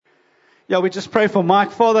Yeah, we just pray for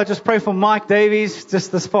Mike. Father, just pray for Mike Davies,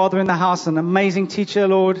 just this father in the house, an amazing teacher,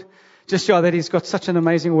 Lord. Just show that he's got such an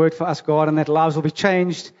amazing word for us, God, and that lives will be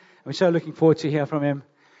changed. We're so looking forward to hear from him,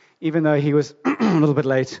 even though he was a little bit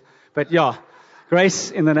late. But yeah,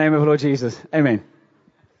 grace in the name of Lord Jesus. Amen.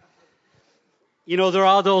 You know, there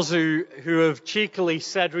are those who have cheekily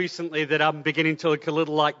said recently that I'm beginning to look a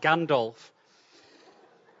little like Gandalf.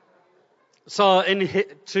 So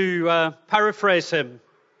to paraphrase him,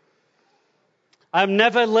 I'm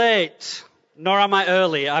never late, nor am I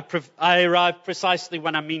early. I arrive precisely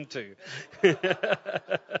when I mean to.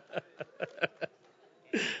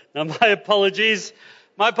 Now, my apologies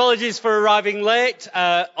for arriving late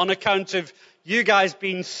on account of you guys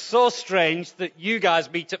being so strange that you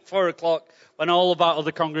guys meet at 4 o'clock when all of our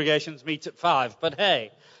other congregations meet at 5. But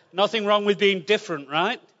hey, nothing wrong with being different,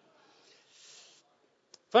 right?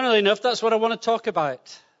 Funnily enough, that's what I want to talk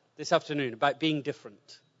about this afternoon, about being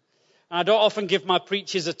different. And I don't often give my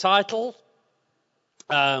preachers a title,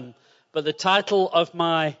 but the title of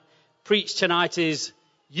my preach tonight is,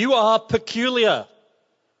 You Are Peculiar.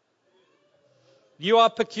 You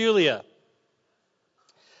are peculiar.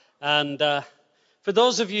 And for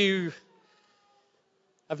those of you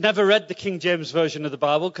I've never read the King James Version of the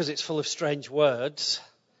Bible because it's full of strange words,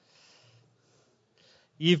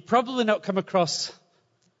 you've probably not come across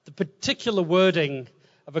the particular wording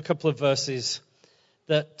of a couple of verses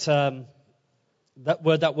that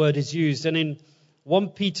word is used. And in 1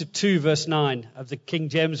 Peter 2 verse 9 of the King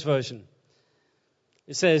James Version,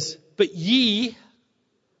 it says, But ye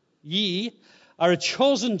are a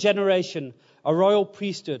chosen generation, a royal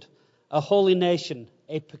priesthood, a holy nation,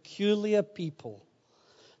 a peculiar people,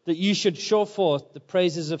 that you should show forth the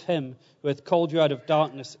praises of him who hath called you out of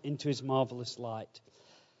darkness into his marvelous light.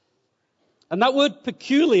 And that word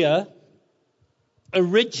peculiar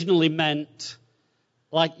originally meant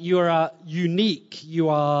like you are unique, you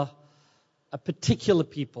are a particular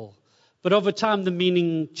people. But over time the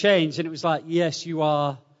meaning changed and it was like, yes, you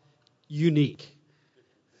are unique.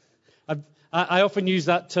 I often use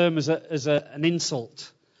that term as an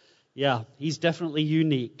insult. Yeah, he's definitely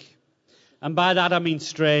unique. And by that I mean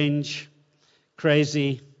strange,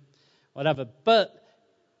 crazy, whatever. But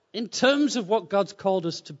in terms of what God's called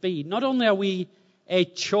us to be, not only are we a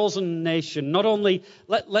chosen nation, not only,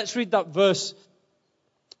 let's read that verse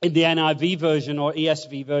in the NIV version or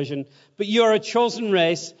ESV version, but you are a chosen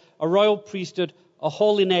race, a royal priesthood, a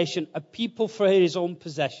holy nation, a people for his own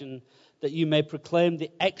possession, that you may proclaim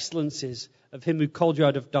the excellencies of him who called you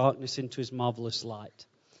out of darkness into his marvelous light.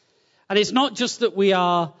 And it's not just that we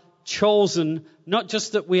are chosen, not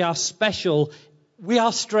just that we are special, we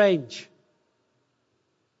are strange.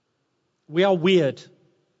 We are weird,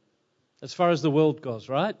 as far as the world goes,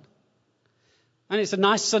 right? And it's a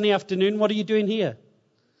nice sunny afternoon. What are you doing here?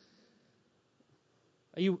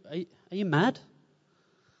 Are you mad?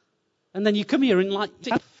 And then you come here and like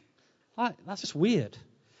that's just weird.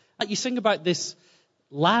 Like you sing about this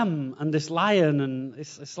lamb and this lion, and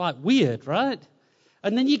it's like weird, right?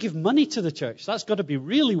 And then you give money to the church. That's got to be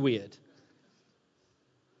really weird.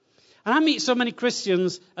 And I meet so many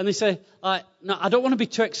Christians, and they say, no, I don't want to be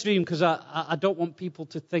too extreme because I don't want people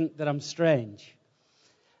to think that I'm strange.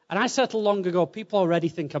 And I settled long ago, people already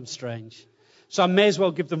think I'm strange. So I may as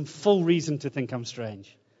well give them full reason to think I'm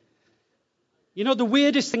strange. You know, the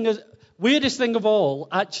weirdest thing of all,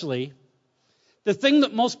 actually, the thing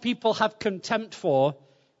that most people have contempt for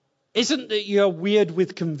isn't that you're weird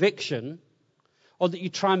with conviction or that you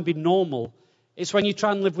try and be normal. It's when you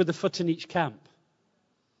try and live with a foot in each camp.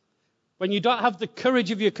 When you don't have the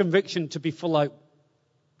courage of your conviction to be full out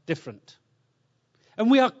different. And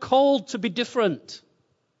we are called to be different.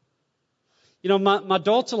 You know, my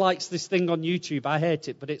daughter likes this thing on YouTube. I hate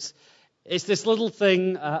it, but it's this little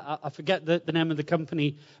thing. I forget the name of the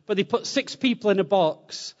company, but they put 6 people in a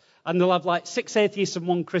box, and they'll have like 6 atheists and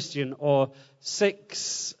 1 Christian, or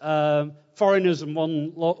 6 foreigners and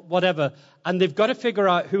 1 whatever, and they've got to figure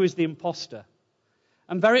out who is the imposter.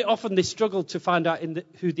 And very often they struggle to find out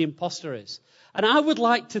who the imposter is. And I would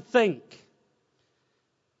like to think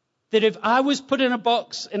that if I was put in a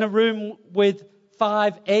box in a room with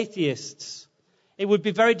 5 atheists, it would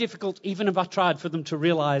be very difficult, even if I tried, for them to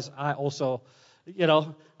realize I also,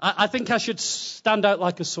 I think I should stand out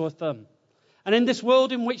like a sore thumb. And in this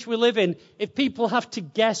world in which we live in, if people have to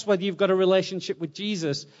guess whether you've got a relationship with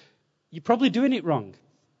Jesus, you're probably doing it wrong.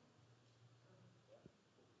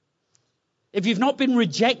 If you've not been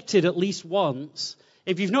rejected at least once,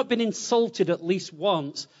 if you've not been insulted at least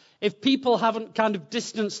once, if people haven't kind of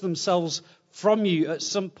distanced themselves from you at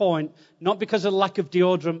some point, not because of lack of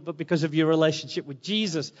deodorant, but because of your relationship with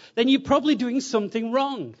Jesus, then you're probably doing something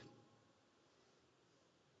wrong.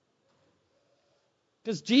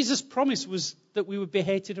 Because Jesus' promise was that we would be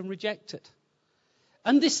hated and rejected.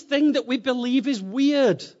 And this thing that we believe is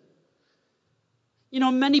weird. You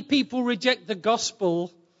know, many people reject the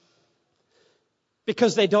gospel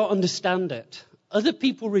because they don't understand it. Other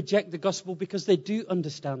people reject the gospel because they do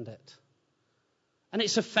understand it. And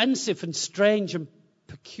it's offensive and strange and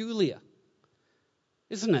peculiar,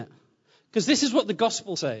 isn't it? Because this is what the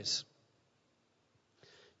gospel says.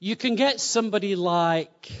 You can get somebody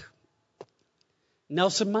like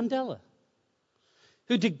Nelson Mandela,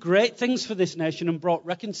 who did great things for this nation and brought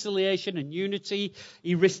reconciliation and unity.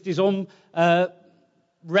 He risked his own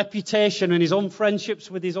reputation and his own friendships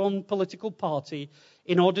with his own political party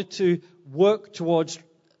in order to work towards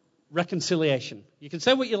reconciliation. You can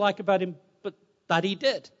say what you like about him, but that he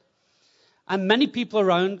did. And many people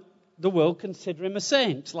around the world consider him a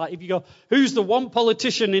saint. Like if you go, who's the one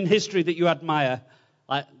politician in history that you admire?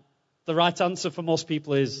 Like the right answer for most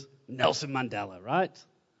people is Nelson Mandela, right?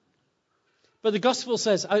 But the gospel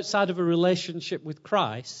says outside of a relationship with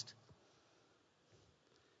Christ,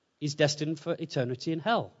 he's destined for eternity in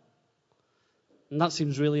hell. And that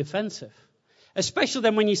seems really offensive. Especially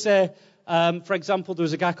then when you say, for example, there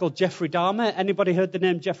was a guy called Jeffrey Dahmer. Anybody heard the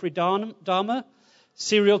name Jeffrey Dahmer?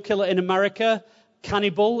 Serial killer in America,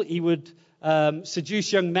 cannibal. He would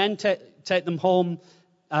seduce young men, take them home,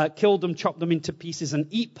 kill them, chop them into pieces and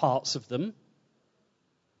eat parts of them.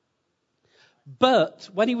 But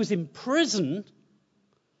when he was in prison,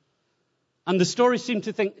 and the story seemed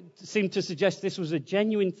to suggest this was a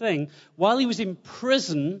genuine thing, while he was in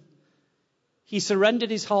prison, he surrendered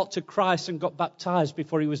his heart to Christ and got baptized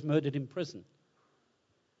before he was murdered in prison.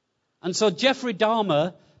 And so Jeffrey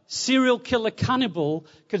Dahmer, serial killer cannibal,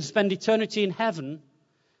 could spend eternity in heaven,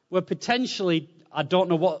 where potentially, I don't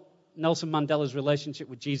know what Nelson Mandela's relationship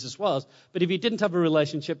with Jesus was, but if he didn't have a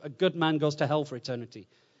relationship, a good man goes to hell for eternity.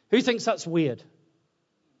 Who thinks that's weird?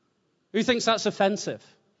 Who thinks that's offensive?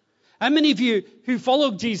 How many of you who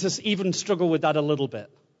follow Jesus even struggle with that a little bit?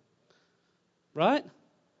 Right?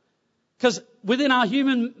 Because within our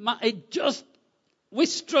human mind, we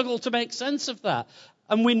struggle to make sense of that.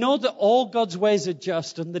 And we know that all God's ways are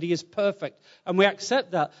just and that he is perfect. And we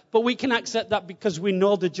accept that. But we can accept that because we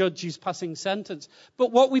know the judge is passing sentence.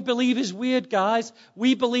 But what we believe is weird, guys.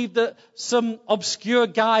 We believe that some obscure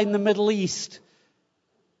guy in the Middle East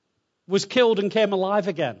was killed and came alive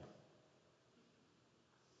again.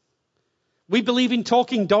 We believe in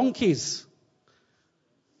talking donkeys.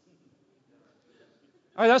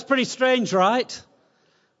 Oh, that's pretty strange, right?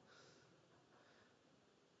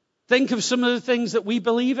 Think of some of the things that we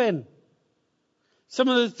believe in. Some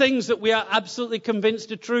of the things that we are absolutely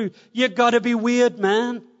convinced are true. You've got to be weird,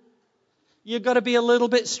 man. You've got to be a little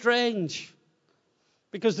bit strange.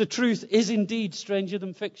 Because the truth is indeed stranger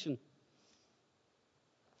than fiction.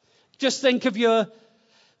 Just think of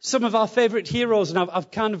some of our favorite heroes, and I've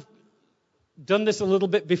kind of done this a little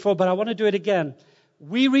bit before, but I want to do it again.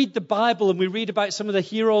 We read the Bible and we read about some of the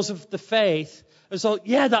heroes of the faith, and so,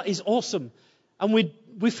 yeah, that is awesome. And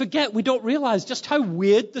we forget, we don't realize just how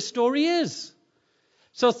weird the story is.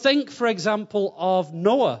 So think, for example, of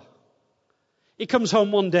Noah. He comes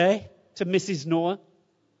home one day to Mrs. Noah.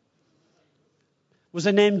 Was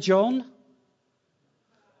her name Joan?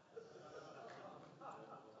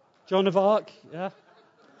 Joan of Arc, yeah.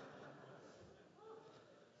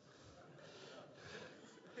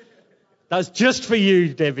 That's just for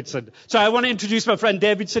you, Davidson. So I want to introduce my friend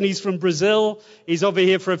Davidson. He's from Brazil. He's over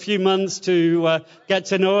here for a few months to get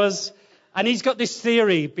to know us. And he's got this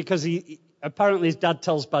theory, because apparently his dad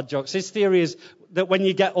tells bad jokes. His theory is that when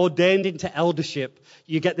you get ordained into eldership,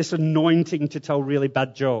 you get this anointing to tell really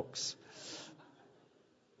bad jokes.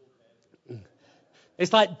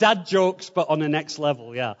 It's like dad jokes, but on the next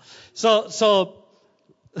level, yeah. So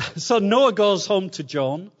Noah goes home to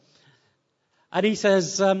Joan, and he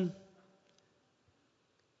says,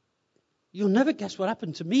 you'll never guess what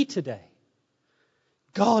happened to me today.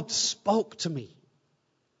 God spoke to me.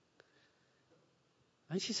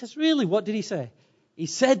 And she says, really? What did he say? He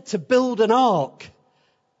said to build an ark.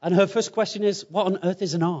 And her first question is, what on earth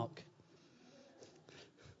is an ark?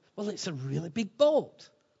 Well, it's a really big boat.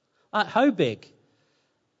 Like, how big?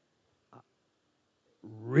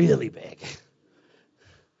 Really big.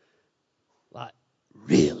 Like,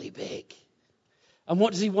 really big. And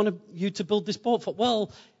what does he want you to build this boat for?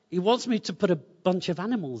 Well, he wants me to put a bunch of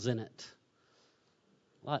animals in it.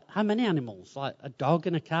 Like, how many animals? Like a dog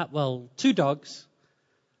and a cat? Well, 2 dogs,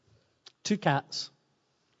 2 cats,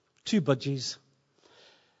 2 budgies,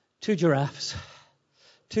 2 giraffes,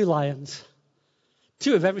 2 lions,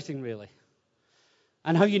 2 of everything, really.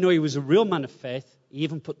 And how you know he was a real man of faith, he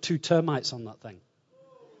even put 2 termites on that thing.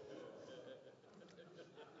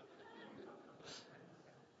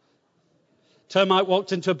 Termite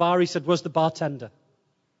walked into a bar. He said, "Where's the bartender?"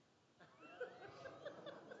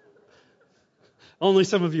 Only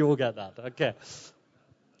some of you will get that. Okay.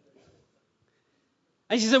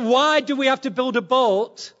 And she said, "Why do we have to build a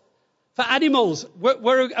boat for animals?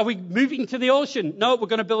 Where are we moving to the ocean?" "No, we're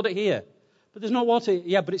going to build it here." "But there's no water."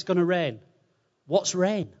 "Yeah, but it's going to rain." "What's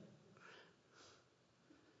rain?"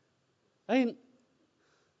 And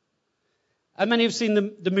many have seen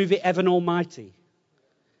the movie Evan Almighty.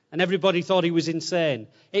 And everybody thought he was insane.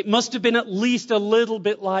 It must have been at least a little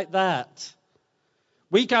bit like that.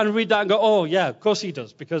 We kind of read that and go, "Oh, yeah, of course he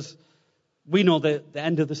does," because we know the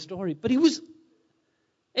end of the story. But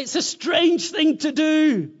it's a strange thing to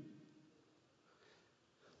do.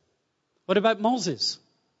 What about Moses?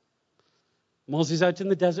 Moses out in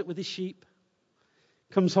the desert with his sheep.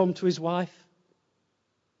 Comes home to his wife.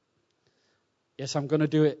 "Yes, I'm going to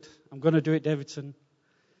do it. I'm going to do it, Davidson.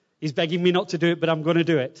 He's begging me not to do it, but I'm going to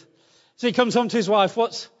do it." So he comes home to his wife.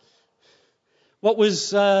 What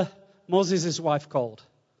was Moses' wife called?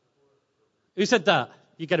 Who said that?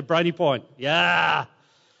 You get a brownie point. Yeah.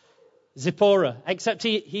 Zipporah. Except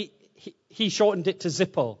he shortened it to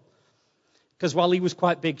Zippo. Because while he was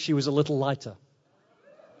quite big, she was a little lighter.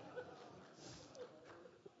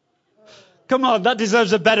 Come on, that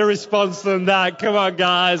deserves a better response than that. Come on,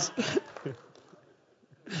 guys.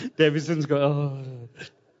 Davidson's going, "Oh."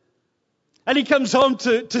 And he comes home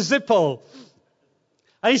to Zippo.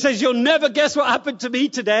 And he says, "You'll never guess what happened to me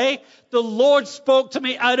today. The Lord spoke to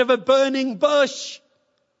me out of a burning bush."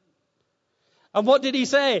 And what did he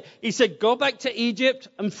say? He said, "Go back to Egypt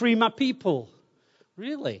and free my people."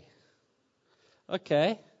 Really?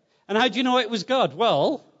 Okay. And how do you know it was God?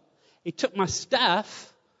 Well, he took my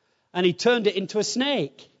staff and he turned it into a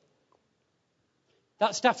snake.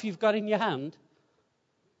 That staff you've got in your hand,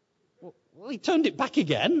 well, he turned it back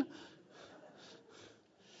again.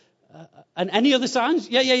 And any other signs?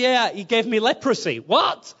 Yeah. He gave me leprosy.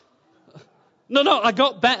 What? No, I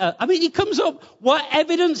got better. I mean, he comes up. What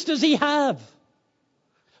evidence does he have?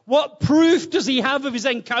 What proof does he have of his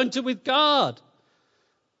encounter with God?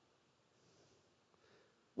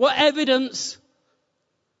 What evidence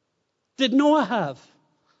did Noah have?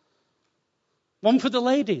 One for the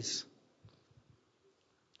ladies.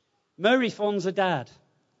 Mary phones her dad.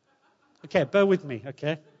 Okay, bear with me,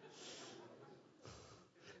 okay?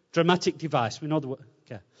 Dramatic device. We know the word.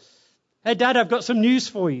 Okay. "Hey, Dad, I've got some news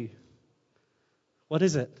for you." "What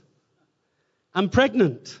is it?" "I'm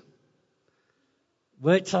pregnant."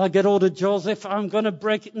 "Wait till I get hold of Joseph. I'm going to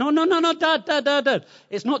break it." No, Dad.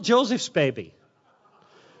 It's not Joseph's baby.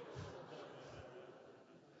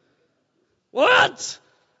 "What?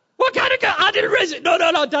 What kind of God? I didn't raise it."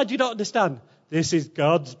 No, Dad, you don't understand. This is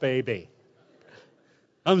God's baby.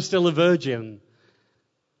 I'm still a virgin.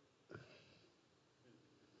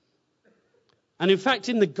 And in fact,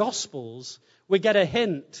 in the Gospels, we get a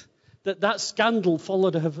hint that scandal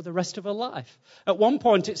followed her for the rest of her life. At one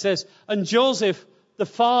point it says, "And Joseph, the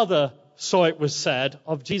father, so it was said,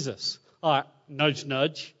 of Jesus." All right, nudge,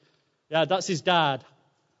 nudge. Yeah, that's his dad.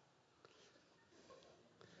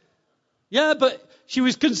 "Yeah, but he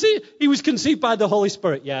was conceived by the Holy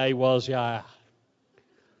Spirit." "Yeah, he was, yeah."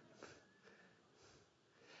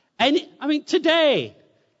 Today,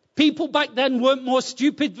 people back then weren't more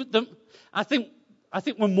stupid than... I think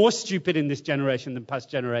we're more stupid in this generation than past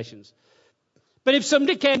generations. But if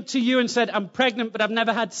somebody came to you and said, "I'm pregnant, but I've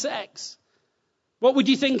never had sex," what would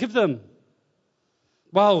you think of them?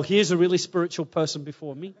 "Wow, here's a really spiritual person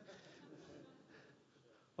before me."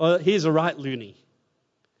 Or, "Here's a right loony."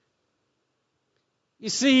 You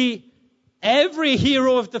see, every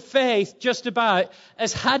hero of the faith, just about,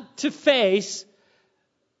 has had to face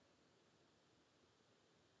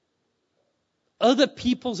other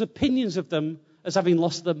people's opinions of them as having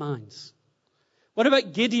lost their minds. What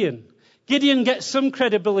about Gideon? Gideon gets some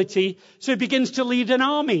credibility, so he begins to lead an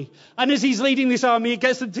army. And as he's leading this army, he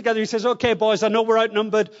gets them together. He says, "Okay, boys, I know we're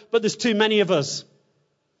outnumbered, but there's too many of us."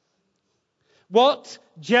 What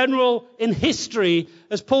general in history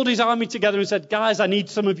has pulled his army together and said, "Guys, I need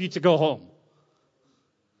some of you to go home"?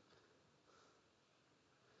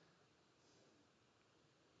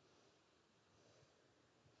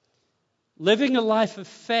 Living a life of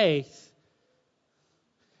faith,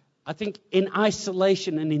 I think in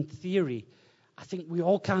isolation and in theory, I think we'd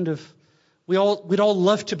all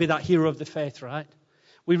love to be that hero of the faith, right?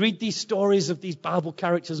 We read these stories of these Bible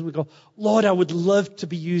characters and we go, "Lord, I would love to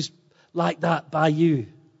be used like that by you."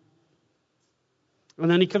 And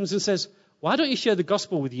then he comes and says, "Why don't you share the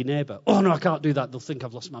gospel with your neighbor?" "Oh, no, I can't do that. They'll think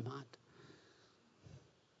I've lost my mind."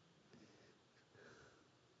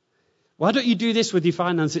 "Why don't you do this with your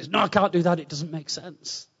finances?" "No, I can't do that. It doesn't make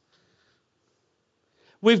sense."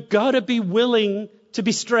 We've got to be willing to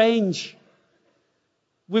be strange.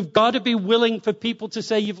 We've got to be willing for people to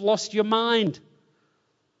say, you've lost your mind.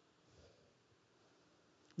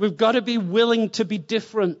 We've got to be willing to be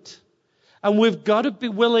different. And we've got to be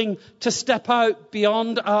willing to step out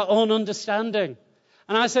beyond our own understanding.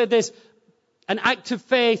 And I said this, an act of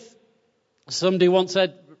faith, somebody once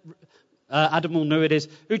said, Adam will know who it is,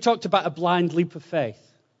 who talked about a blind leap of faith.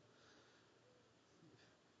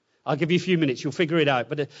 I'll give you a few minutes, you'll figure it out.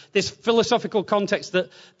 But this philosophical context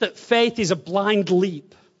that faith is a blind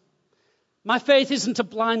leap. My faith isn't a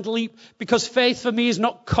blind leap because faith for me is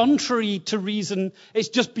not contrary to reason. It's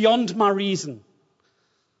just beyond my reason.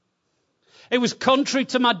 It was contrary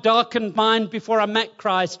to my darkened mind before I met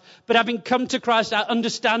Christ. But having come to Christ, I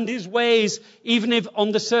understand his ways, even if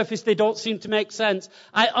on the surface they don't seem to make sense.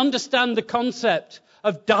 I understand the concept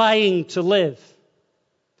of dying to live.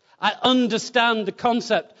 I understand the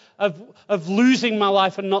concept of losing my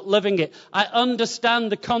life and not living it. I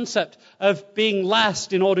understand the concept of being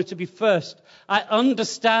last in order to be first. I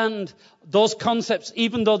understand those concepts,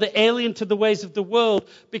 even though they're alien to the ways of the world,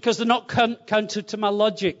 because they're not counter to my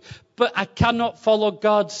logic. But I cannot follow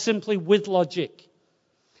God simply with logic.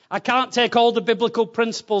 I can't take all the biblical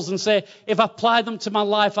principles and say, if I apply them to my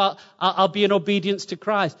life, I'll be in obedience to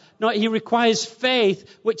Christ. No, he requires faith,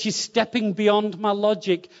 which is stepping beyond my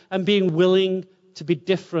logic and being willing to be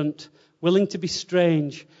different, willing to be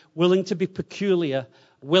strange, willing to be peculiar,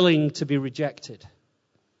 willing to be rejected.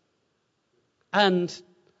 And,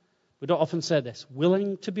 we don't often say this,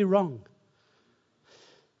 willing to be wrong.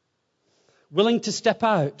 Willing to step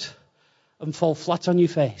out and fall flat on your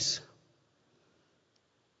face.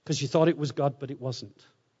 Because you thought it was God, but it wasn't.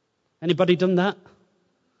 Anybody done that?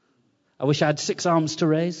 I wish I had 6 arms to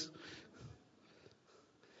raise.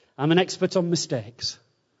 I'm an expert on mistakes.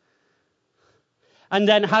 And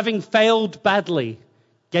then having failed badly,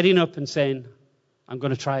 getting up and saying, I'm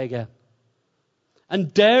going to try again.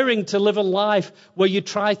 And daring to live a life where you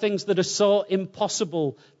try things that are so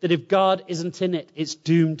impossible that if God isn't in it, it's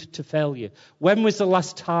doomed to failure. When was the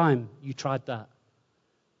last time you tried that?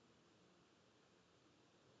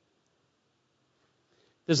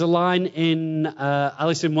 There's a line in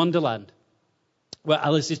Alice in Wonderland where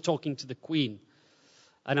Alice is talking to the Queen.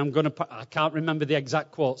 And I can't remember the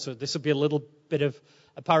exact quote, so this will be a little bit of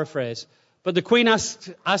a paraphrase. But the Queen asks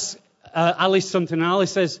Alice something, and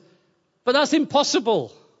Alice says, but that's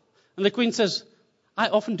impossible. And the Queen says, I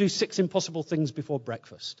often do 6 impossible things before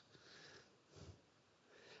breakfast.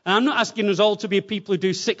 And I'm not asking us all to be people who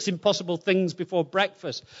do 6 impossible things before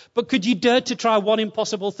breakfast. But could you dare to try one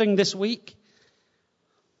impossible thing this week?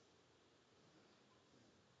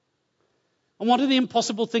 And what are the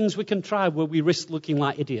impossible things we can try where we risk looking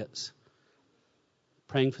like idiots?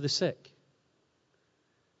 Praying for the sick.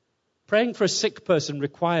 Praying for a sick person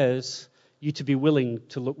requires you to be willing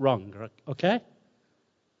to look wrong, okay?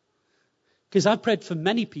 Because I've prayed for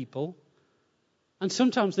many people, and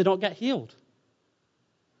sometimes they don't get healed.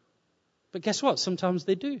 But guess what? Sometimes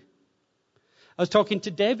they do. I was talking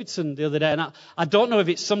to Davidson the other day, and I don't know if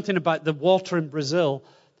it's something about the water in Brazil,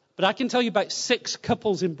 but I can tell you about 6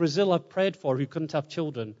 couples in Brazil I've prayed for who couldn't have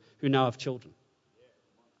children, who now have children.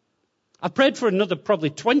 I've prayed for another probably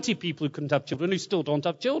 20 people who couldn't have children, who still don't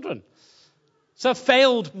have children. So I've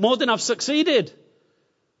failed more than I've succeeded.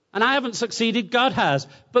 And I haven't succeeded, God has.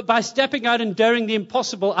 But by stepping out and daring the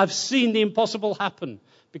impossible, I've seen the impossible happen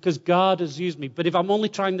because God has used me. But if I'm only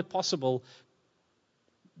trying the possible,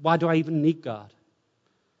 why do I even need God?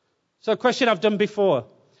 So a question I've done before.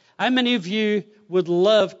 How many of you would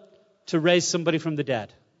love to raise somebody from the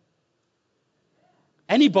dead?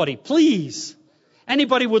 Anybody, please.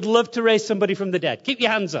 Anybody would love to raise somebody from the dead? Keep your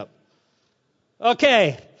hands up.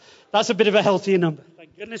 Okay. That's a bit of a healthier number.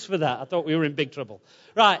 Thank goodness for that. I thought we were in big trouble.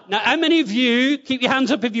 Right. Now, how many of you, keep your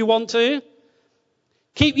hands up if you want to.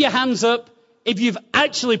 Keep your hands up if you've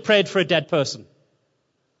actually prayed for a dead person.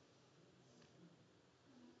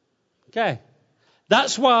 Okay.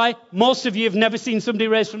 That's why most of you have never seen somebody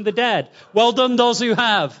raised from the dead. Well done, those who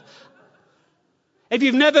have. If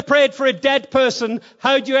you've never prayed for a dead person,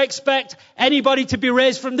 how do you expect anybody to be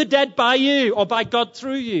raised from the dead by you or by God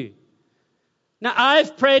through you? Now,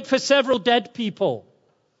 I've prayed for several dead people,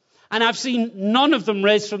 and I've seen none of them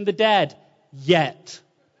raised from the dead yet.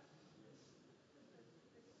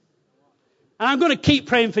 And I'm going to keep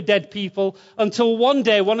praying for dead people until one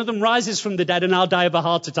day one of them rises from the dead and I'll die of a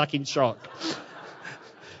heart attack in shock.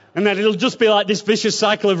 And then it'll just be like this vicious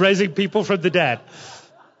cycle of raising people from the dead.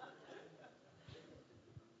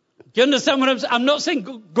 Do you understand what I'm saying? I'm not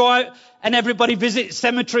saying go out and everybody visit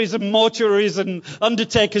cemeteries and mortuaries and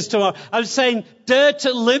undertakers tomorrow. I'm saying dare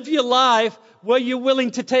to live your life Were you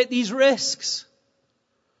willing to take these risks?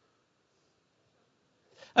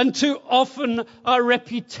 And too often our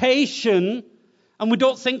reputation, and we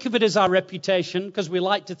don't think of it as our reputation because we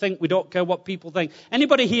like to think we don't care what people think.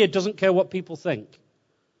 Anybody here doesn't care what people think?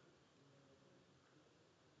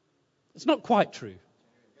 It's not quite true.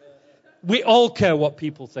 We all care what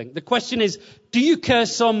people think. The question is, do you care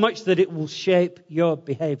so much that it will shape your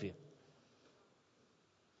behavior?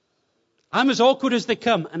 I'm as awkward as they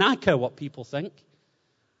come, and I care what people think.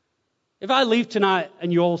 If I leave tonight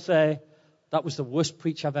and you all say, that was the worst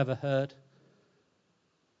preach I've ever heard,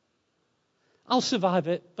 I'll survive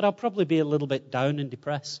it, but I'll probably be a little bit down and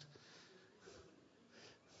depressed.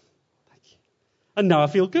 Thank you. And now I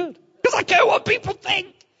feel good, because I care what people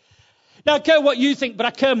think. Now I care what you think, but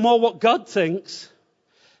I care more what God thinks.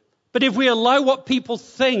 But if we allow what people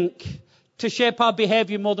think to shape our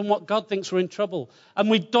behavior more than what God thinks, we're in trouble.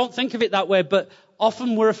 And we don't think of it that way, but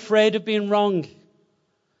often we're afraid of being wrong.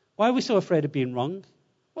 Why are we so afraid of being wrong?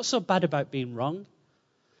 What's so bad about being wrong?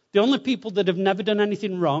 The only people that have never done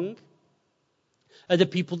anything wrong are the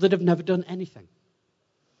people that have never done anything.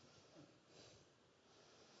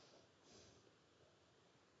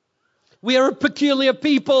 We are a peculiar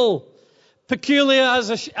people. Peculiar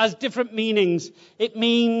has different meanings. It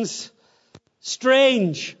means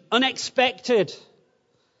strange, unexpected.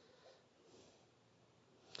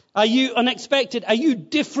 Are you unexpected? Are you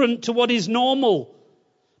different to what is normal?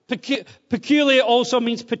 Peculiar also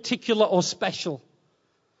means particular or special.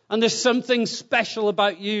 And there's something special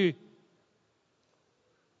about you.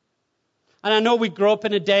 And I know we grow up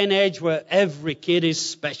in a day and age where every kid is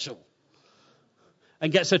special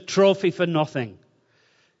and gets a trophy for nothing.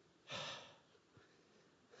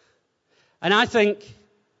 And I think,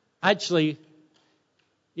 actually,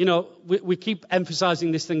 we keep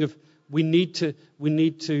emphasizing this thing of we need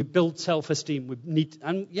to build self-esteem.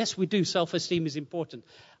 And yes, we do. Self-esteem is important.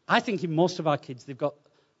 I think in most of our kids, they've got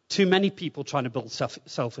too many people trying to build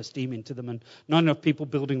self-esteem into them and not enough people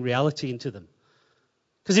building reality into them.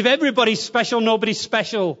 Because if everybody's special, nobody's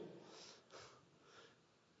special.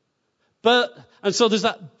 But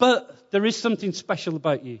there is something special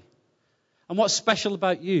about you. And what's special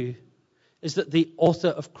about you is that the author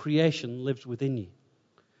of creation lives within you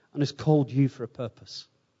and has called you for a purpose.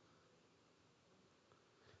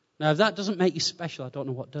 Now, if that doesn't make you special, I don't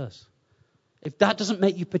know what does. If that doesn't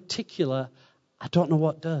make you particular, I don't know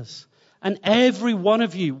what does. And every one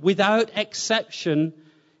of you, without exception,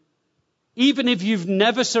 even if you've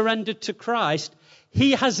never surrendered to Christ,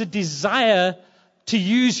 He has a desire to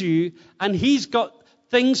use you, and He's got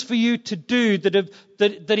things for you to do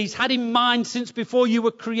that He's had in mind since before you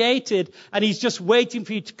were created, and He's just waiting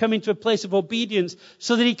for you to come into a place of obedience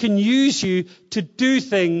so that He can use you to do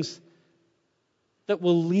things that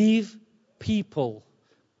will leave people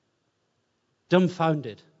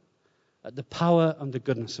dumbfounded at the power and the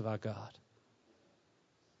goodness of our God.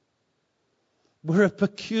 We're a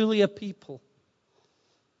peculiar people.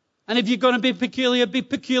 And if you're going to be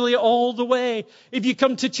peculiar all the way. If you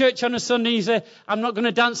come to church on a Sunday and you say, I'm not going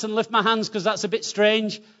to dance and lift my hands because that's a bit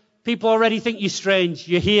strange. People already think you're strange.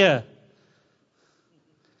 You're here.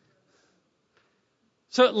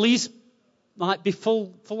 So at least be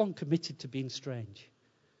full on committed to being strange.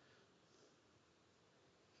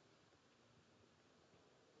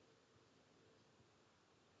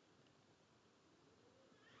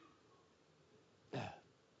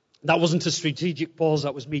 That wasn't a strategic pause.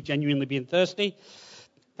 That was me genuinely being thirsty.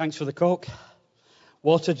 Thanks for the Coke.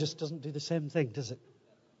 Water just doesn't do the same thing, does it?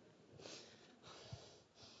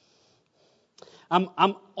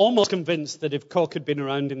 I'm almost convinced that if Coke had been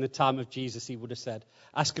around in the time of Jesus, He would have said,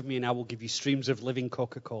 ask of me and I will give you streams of living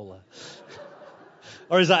Coca-Cola.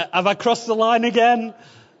 Or have I crossed the line again?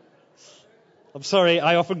 I'm sorry,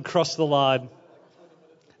 I often cross the line.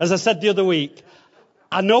 As I said the other week,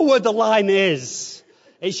 I know where the line is.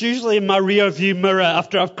 It's usually in my rear view mirror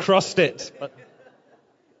after I've crossed it.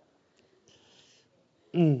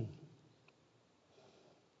 And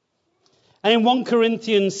in 1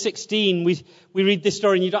 Corinthians 16, we read this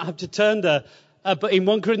story, and you don't have to turn there. But in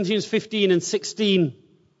 1 Corinthians 15 and 16,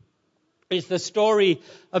 it's the story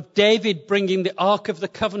of David bringing the Ark of the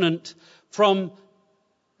Covenant from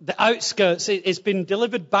the outskirts. It's been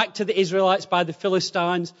delivered back to the Israelites by the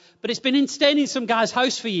Philistines, but it's been staying in some guy's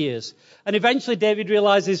house for years. And eventually David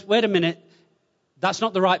realizes, wait a minute, that's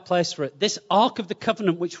not the right place for it. This Ark of the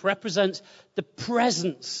Covenant, which represents the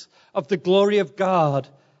presence of the glory of God,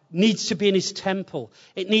 needs to be in His temple.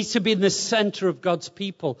 It needs to be in the center of God's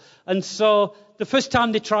people. And so the first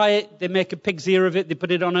time they try it, they make a pig's ear of it. They put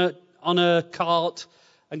it on a cart.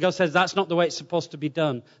 And God says that's not the way it's supposed to be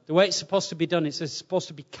done. The way it's supposed to be done, it's supposed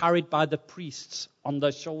to be carried by the priests on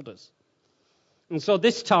their shoulders. And so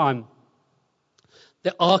this time,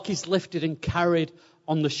 the ark is lifted and carried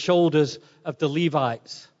on the shoulders of the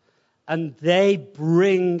Levites. And they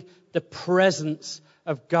bring the presence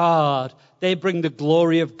of God. They bring the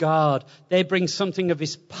glory of God. They bring something of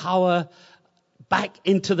His power back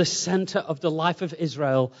into the center of the life of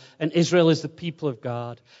Israel. And Israel is the people of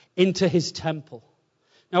God, into His temple.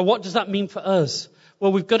 Now, what does that mean for us?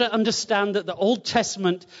 Well, we've got to understand that the Old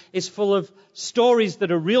Testament is full of stories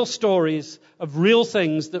that are real stories of real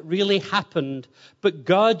things that really happened. But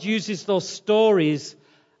God uses those stories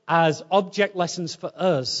as object lessons for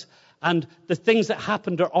us. And the things that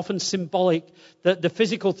happened are often symbolic, the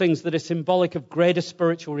physical things that are symbolic of greater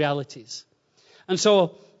spiritual realities. And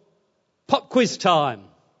so, pop quiz time.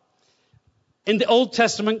 In the Old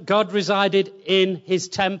Testament, God resided in His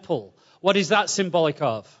temple. What is that symbolic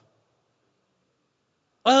of?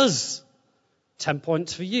 Us. 10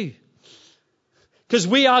 points for you. Because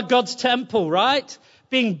we are God's temple, right?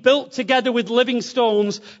 Being built together with living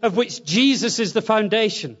stones, of which Jesus is the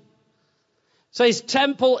foundation. So His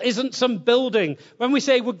temple isn't some building. When we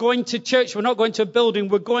say we're going to church, we're not going to a building.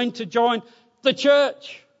 We're going to join the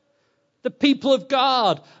church, the people of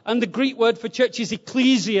God. And the Greek word for church is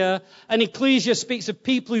ecclesia. And ecclesia speaks of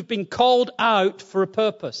people who've been called out for a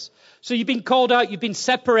purpose. So you've been called out, you've been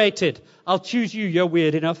separated. I'll choose you. You're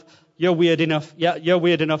weird enough. You're weird enough. Yeah, you're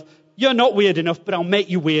weird enough. You're not weird enough, but I'll make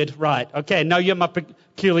you weird. Right. Okay, now you're my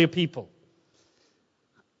peculiar people.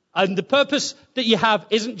 And the purpose that you have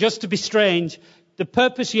isn't just to be strange. The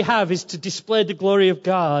purpose you have is to display the glory of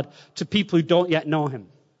God to people who don't yet know Him.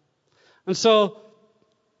 And so,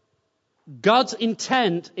 God's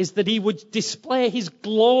intent is that He would display His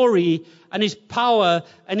glory and His power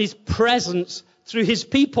and His presence through His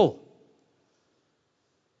people.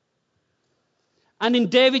 And in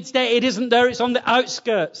David's day, it isn't there, it's on the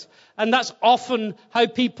outskirts. And that's often how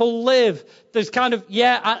people live. There's kind of,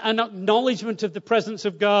 an acknowledgement of the presence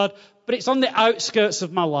of God, but it's on the outskirts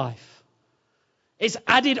of my life. It's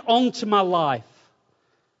added on to my life.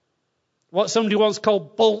 What somebody once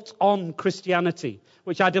called bolt-on Christianity,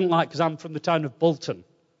 which I didn't like because I'm from the town of Bolton.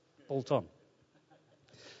 Bolt-on.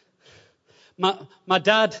 My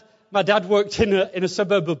dad worked in a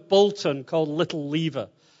suburb of Bolton called Little Lever.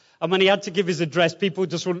 And when he had to give his address, people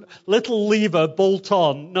just went, Little Lever, bolt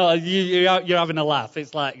on. No, you're having a laugh.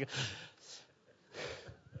 It's like...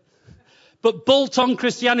 But bolt on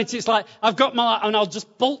Christianity, it's like, I've got my life, and I'll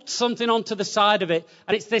just bolt something onto the side of it.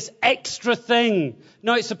 And it's this extra thing.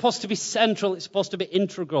 No, it's supposed to be central. It's supposed to be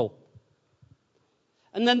integral.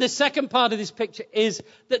 And then the second part of this picture is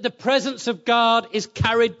that the presence of God is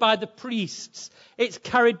carried by the priests. It's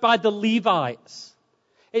carried by the Levites.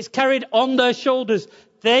 It's carried on their shoulders.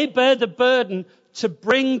 They bear the burden to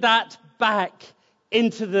bring that back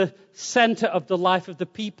into the center of the life of the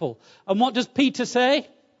people. And what does Peter say?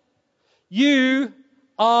 You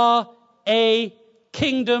are a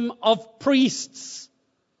kingdom of priests.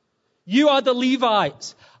 You are the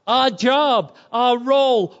Levites. Our job, our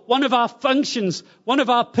role, one of our functions, one of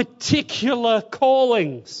our particular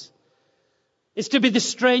callings is to be the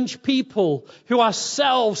strange people who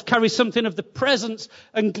ourselves carry something of the presence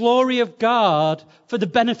and glory of God for the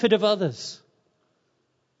benefit of others.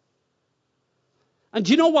 And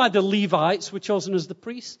do you know why the Levites were chosen as the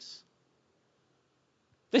priests?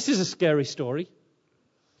 This is a scary story.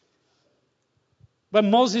 When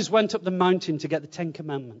Moses went up the mountain to get the 10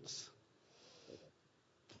 Commandments,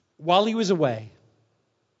 while he was away,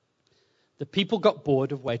 the people got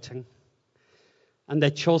bored of waiting, and they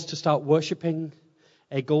chose to start worshipping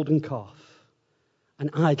a golden calf,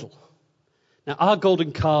 an idol. Now, our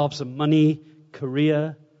golden calves are money,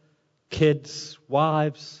 career, kids,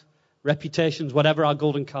 wives, reputations, whatever our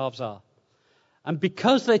golden calves are. And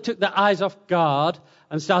because they took their eyes off God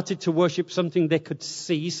and started to worship something they could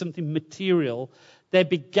see, something material, they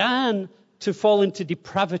began to fall into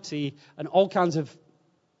depravity and all kinds of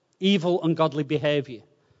evil, ungodly behavior.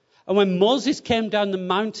 And when Moses came down the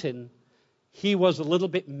mountain, he was a little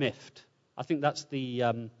bit miffed. I think that's the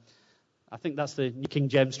New King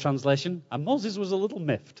James translation. And Moses was a little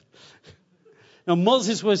miffed. Now,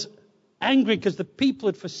 Moses was angry because the people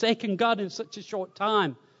had forsaken God in such a short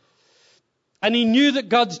time. And he knew that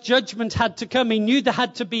God's judgment had to come. He knew there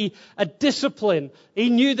had to be a discipline.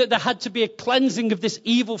 He knew that there had to be a cleansing of this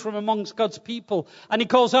evil from amongst God's people. And he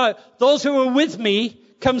calls out, those who are with me,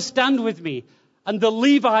 come stand with me. And the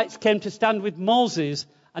Levites came to stand with Moses.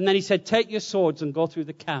 And then he said, take your swords and go through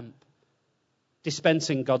the camp,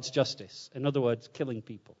 dispensing God's justice. In other words, killing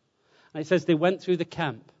people. And it says they went through the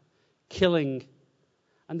camp, killing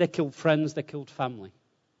and they killed friends, they killed family.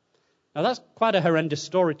 Now that's quite a horrendous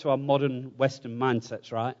story to our modern Western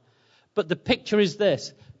mindsets, right? But the picture is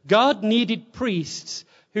this. God needed priests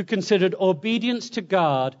who considered obedience to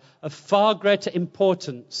God of far greater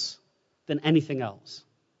importance than anything else.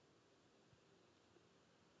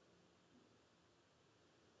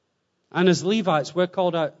 And as Levites, we're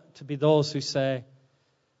called out to be those who say,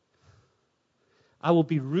 I will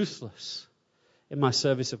be ruthless in my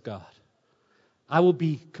service of God. I will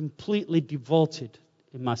be completely devoted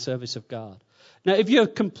in my service of God. Now, if you're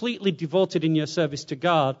completely devoted in your service to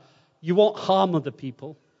God, you won't harm other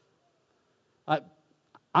people.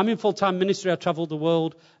 I'm in full-time ministry. I travel the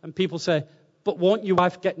world, and people say, but won't your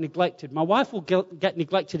wife get neglected? My wife will get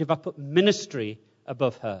neglected if I put ministry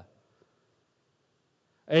above her.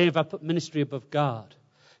 And if I put ministry above God.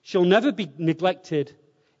 She'll never be neglected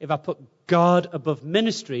if I put God above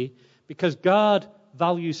ministry, because God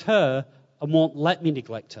values her and won't let me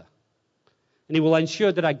neglect her. And He will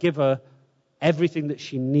ensure that I give her everything that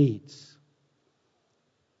she needs.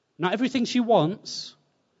 Not everything she wants,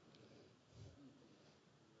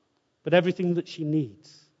 but everything that she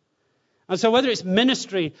needs. And so whether it's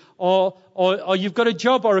ministry or you've got a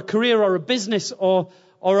job or a career or a business or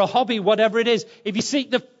a hobby, whatever it is, if you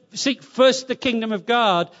seek first the kingdom of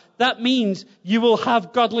God, that means you will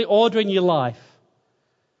have godly order in your life.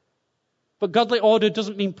 But godly order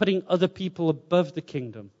doesn't mean putting other people above the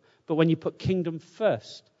kingdom. But when you put kingdom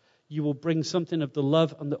first, you will bring something of the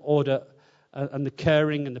love and the order and the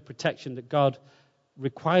caring and the protection that God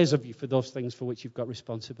requires of you for those things for which you've got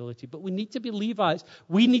responsibility. But we need to be Levites.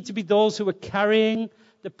 We need to be those who are carrying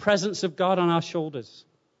the presence of God on our shoulders.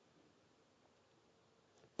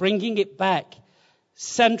 Bringing it back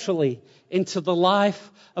centrally into the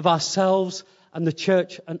life of ourselves and the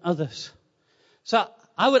church and others. So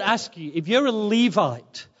I would ask you, if you're a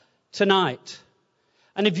Levite tonight,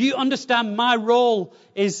 and if you understand my role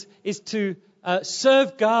is to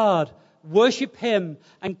serve God, worship Him,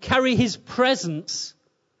 and carry His presence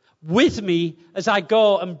with me as I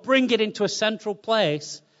go and bring it into a central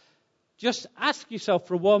place, just ask yourself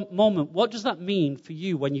for one moment, what does that mean for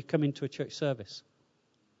you when you come into a church service?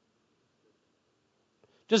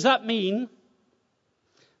 Does that mean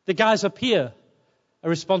the guys up here are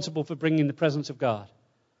responsible for bringing the presence of God?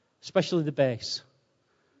 Especially the bass.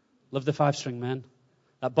 Love the 5-string, man.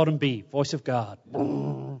 That bottom B, voice of God.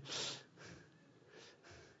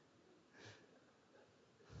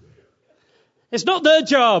 It's not their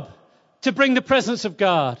job to bring the presence of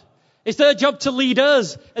God. It's their job to lead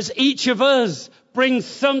us as each of us brings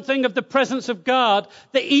something of the presence of God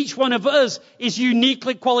that each one of us is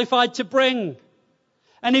uniquely qualified to bring.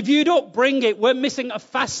 And if you don't bring it, we're missing a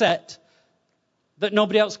facet that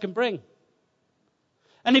nobody else can bring.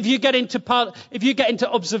 And if you get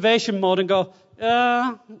into observation mode and go,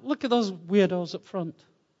 look at those weirdos up front.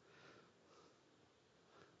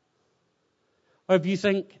 Or if you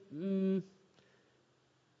think,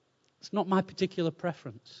 it's not my particular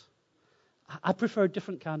preference. I prefer a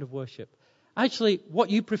different kind of worship. Actually,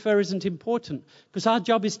 what you prefer isn't important, because our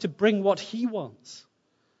job is to bring what He wants.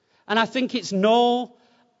 And I think it's no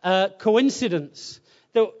coincidence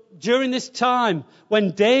that during this time,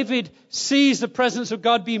 when David sees the presence of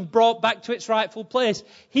God being brought back to its rightful place,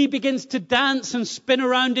 he begins to dance and spin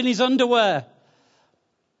around in his underwear.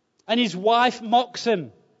 And his wife mocks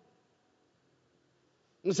him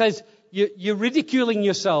and says, you're ridiculing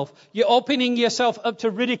yourself. You're opening yourself up to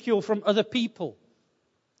ridicule from other people.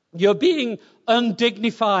 You're being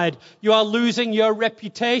undignified. You are losing your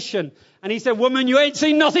reputation. And he said, woman, you ain't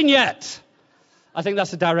seen nothing yet. I think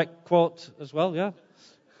that's a direct quote as well, yeah.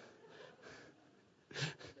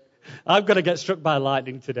 I'm going to get struck by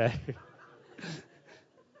lightning today.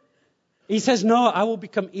 He says, no, I will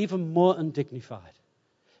become even more undignified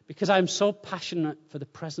because I am so passionate for the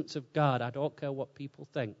presence of God. I don't care what people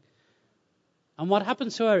think. And what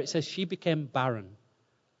happened to her, it says she became barren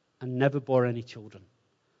and never bore any children.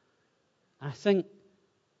 I think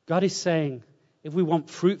God is saying, if we want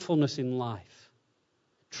fruitfulness in life,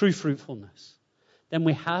 true fruitfulness, then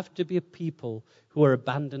we have to be a people who are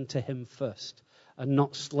abandoned to Him first and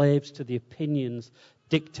not slaves to the opinions,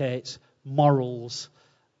 dictates, morals,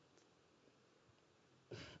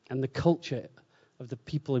 and the culture of the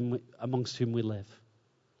people amongst whom we live.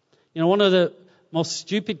 You know, one of the most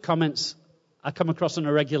stupid comments I come across on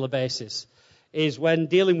a regular basis is when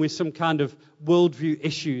dealing with some kind of worldview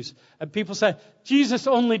issues. And people say, Jesus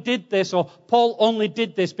only did this, or Paul only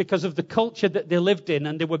did this because of the culture that they lived in,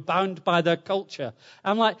 and they were bound by their culture.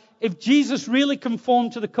 I'm like, if Jesus really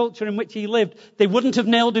conformed to the culture in which He lived, they wouldn't have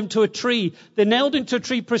nailed Him to a tree. They nailed Him to a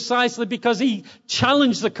tree precisely because He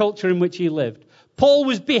challenged the culture in which He lived. Paul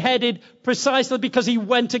was beheaded precisely because he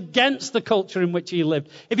went against the culture in which he lived.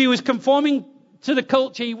 If he was conforming to the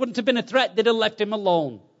culture, he wouldn't have been a threat. They'd have left him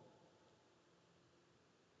alone.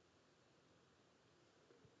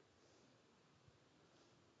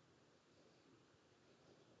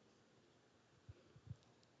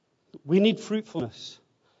 We need fruitfulness.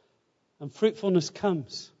 And fruitfulness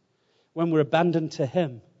comes when we're abandoned to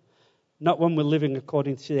him, not when we're living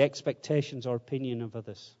according to the expectations or opinion of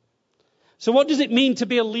others. So what does it mean to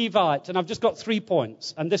be a Levite? And I've just got 3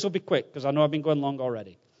 points, and this will be quick because I know I've been going long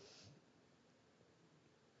already.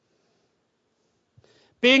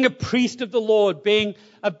 Being a priest of the Lord, being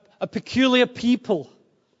a peculiar people,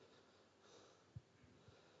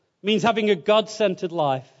 means having a God-centered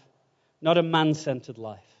life, not a man-centered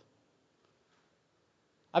life.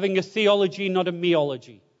 Having a theology, not a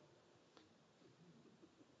meology.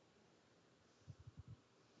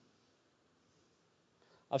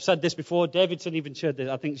 I've said this before. Davidson even shared this.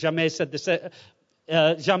 I think Jamais said this.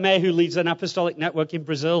 Jamais, who leads an apostolic network in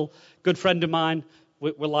Brazil, good friend of mine.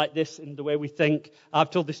 We're like this in the way we think. I've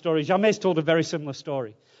told this story. Jamais told a very similar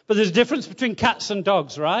story. But there's a difference between cats and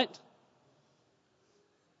dogs, right?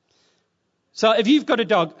 So if you've got a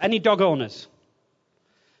dog, any dog owners?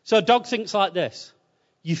 So a dog thinks like this.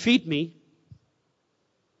 You feed me.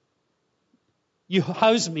 You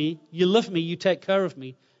house me. You love me. You take care of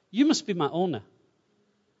me. You must be my owner.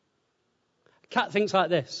 A cat thinks like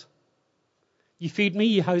this. You feed me.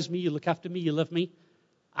 You house me. You look after me. You love me.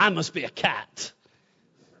 I must be a cat.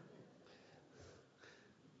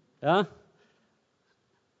 Yeah?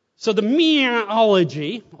 So the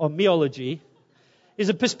meology, or meology, is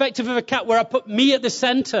a perspective of a cat where I put me at the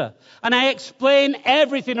center and I explain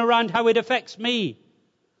everything around how it affects me.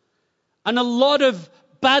 And a lot of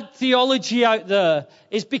bad theology out there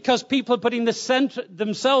is because people are putting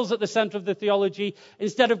themselves at the center of the theology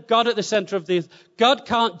instead of God at the center of the... God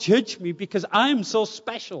can't judge me because I'm so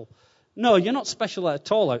special. No, you're not special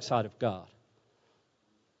at all outside of God.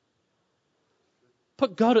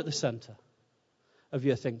 Put God at the center of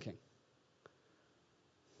your thinking.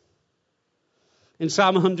 In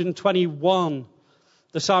Psalm 121,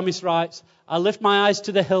 the psalmist writes, I lift my eyes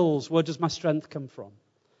to the hills. Where does my strength come from?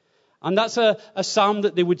 And that's a psalm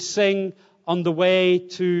that they would sing on the way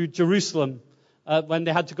to Jerusalem, when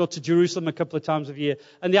they had to go to Jerusalem a couple of times a year.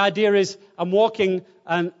 And the idea is, I'm walking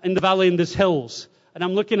in the valley and there's hills. And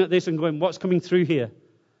I'm looking at this and going, what's coming through here?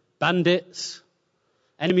 Bandits,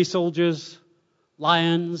 enemy soldiers,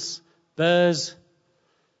 lions, bears,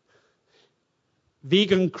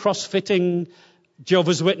 vegan cross-fitting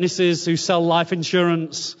Jehovah's Witnesses who sell life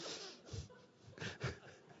insurance.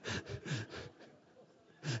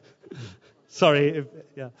 Sorry.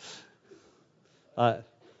 Yeah.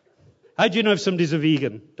 How do you know if somebody's a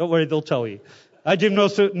vegan? Don't worry, they'll tell you. How do you know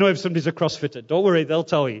if somebody's a crossfitter? Don't worry, they'll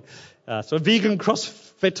tell you. So a vegan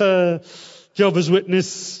crossfitter, Jehovah's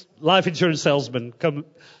Witness, life insurance salesman, come,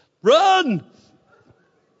 run!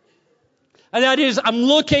 And the idea is I'm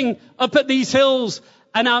looking up at these hills,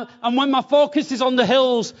 and when my focus is on the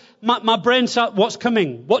hills, my brain starts, what's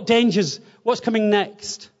coming? What dangers? What's coming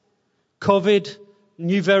next? COVID,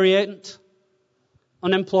 new variant,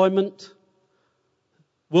 unemployment,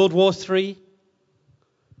 World War III,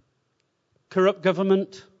 corrupt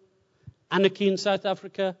government, anarchy in South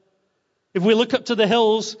Africa. If we look up to the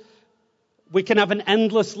hills, we can have an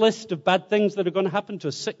endless list of bad things that are going to happen to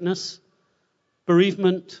us. Sickness,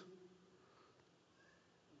 bereavement.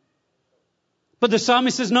 But the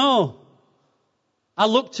psalmist says, no. I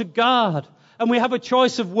look to God. And we have a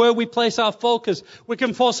choice of where we place our focus. We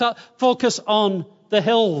can focus on the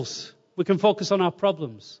hills. We can focus on our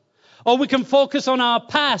problems. Or we can focus on our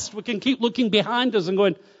past. We can keep looking behind us and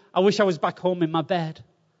going, I wish I was back home in my bed.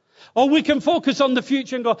 Or we can focus on the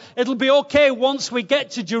future and go, it'll be okay once we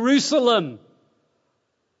get to Jerusalem.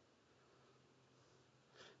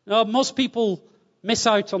 Now, most people miss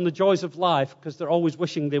out on the joys of life because they're always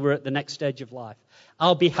wishing they were at the next stage of life.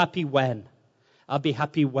 I'll be happy when. I'll be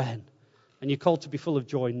happy when. And you're called to be full of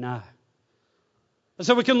joy now. And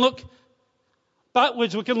so we can look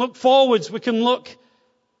backwards, we can look forwards, we can look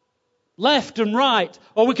left and right,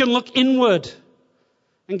 or we can look inward.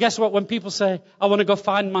 And guess what? When people say, I want to go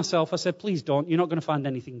find myself, I say, please don't. You're not going to find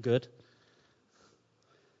anything good.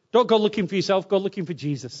 Don't go looking for yourself, go looking for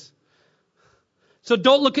Jesus. So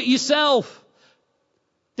don't look at yourself.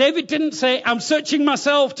 David didn't say, I'm searching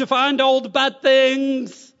myself to find all the bad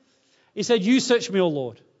things. He said, you search me, O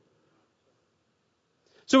Lord.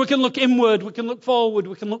 So we can look inward, we can look forward,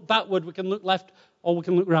 we can look backward, we can look left, or we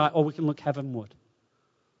can look right, or we can look heavenward.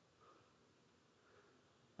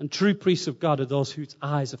 And true priests of God are those whose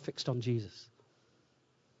eyes are fixed on Jesus.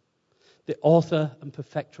 the author and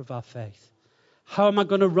perfecter of our faith. How am I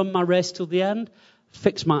going to run my race till the end?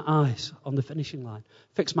 Fix my eyes on the finishing line.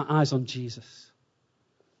 Fix my eyes on Jesus.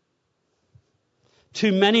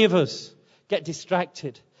 Too many of us get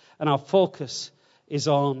distracted and our focus is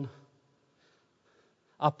on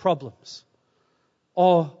our problems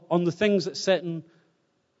or on the things that Satan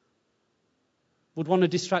would want to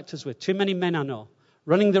distract us with. Too many men I know,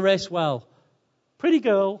 running the race well, pretty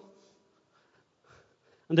girl,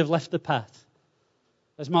 and they've left the path.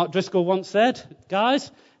 As Mark Driscoll once said,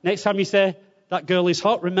 guys, next time you say, that girl is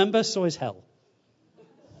hot, remember, so is hell.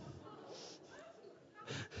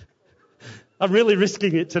 I'm really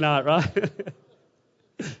risking it tonight, right?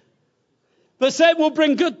 But Satan will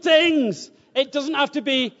bring good things. It doesn't have to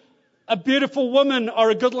be a beautiful woman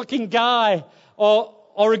or a good-looking guy or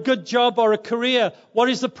a good job or a career. What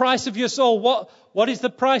is the price of your soul? What is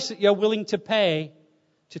the price that you're willing to pay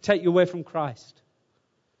to take you away from Christ?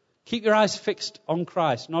 Keep your eyes fixed on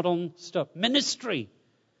Christ, not on stuff. Ministry.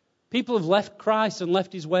 People have left Christ and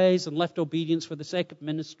left his ways and left obedience for the sake of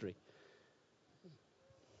ministry.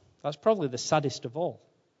 That's probably the saddest of all.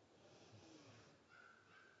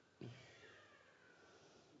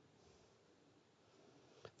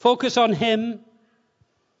 Focus on him,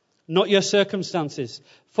 not your circumstances.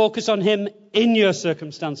 Focus on him in your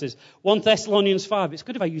circumstances. 1 Thessalonians 5. It's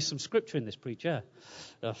good if I use some scripture in this preacher.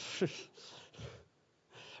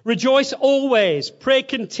 Rejoice always, pray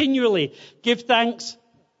continually, give thanks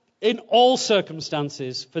in all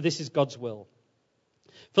circumstances, for this is God's will.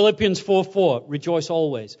 Philippians 4:4, rejoice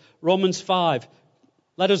always. Romans 5,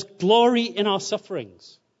 let us glory in our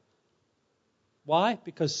sufferings. Why?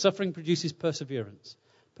 Because suffering produces perseverance.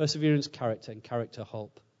 Perseverance, character, and character,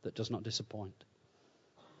 hope that does not disappoint.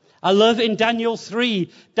 I love in Daniel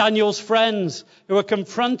 3, Daniel's friends who are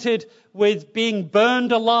confronted with being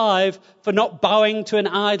burned alive for not bowing to an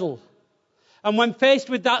idol. And when faced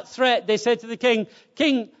with that threat, they said to the king,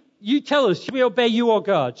 King, you tell us, should we obey you or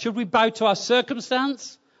God? Should we bow to our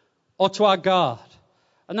circumstance or to our God?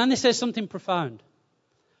 And then they say something profound.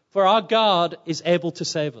 For our God is able to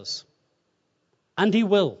save us. And he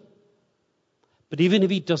will. But even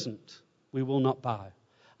if he doesn't, we will not bow.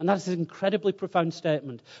 And that's an incredibly profound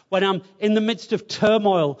statement. When I'm in the midst of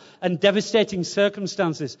turmoil and devastating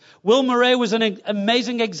circumstances. Will Murray was an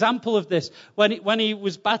amazing example of this. When he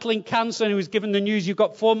was battling cancer and he was given the news, you've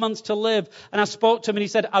got 4 months to live. And I spoke to him and he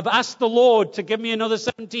said, I've asked the Lord to give me another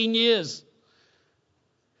 17 years.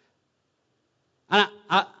 And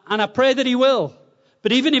I pray that he will.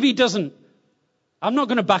 But even if he doesn't, I'm not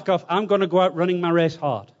going to back off. I'm going to go out running my race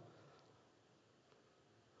hard.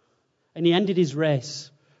 And he ended his race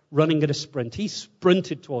running at a sprint. He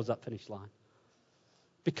sprinted towards that finish line.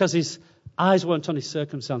 Because his eyes weren't on his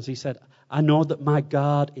circumstance. He said, I know that my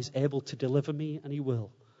God is able to deliver me, and he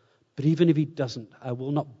will. But even if he doesn't, I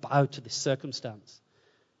will not bow to this circumstance.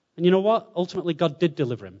 And you know what? Ultimately, God did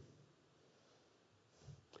deliver him.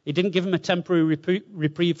 He didn't give him a temporary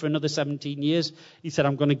reprieve for another 17 years. He said,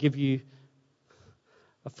 I'm going to give you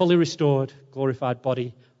a fully restored, glorified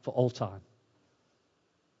body for all time.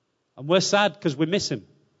 And we're sad because we miss him.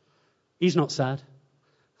 He's not sad.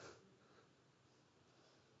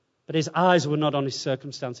 But his eyes were not on his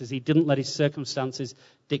circumstances. He didn't let his circumstances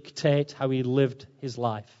dictate how he lived his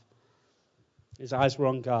life. His eyes were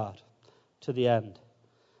on God to the end.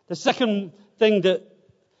 The second thing that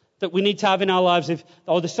we need to have in our lives,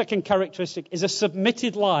 or the second characteristic, is a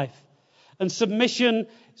submitted life. And submission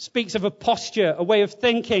speaks of a posture, a way of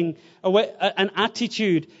thinking, an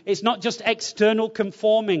attitude. It's not just external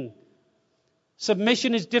conforming.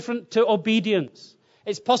 Submission is different to obedience.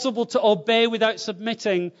 It's possible to obey without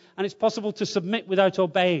submitting, and it's possible to submit without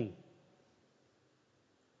obeying.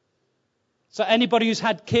 So anybody who's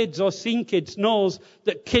had kids or seen kids knows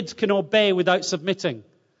that kids can obey without submitting.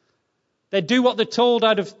 They do what they're told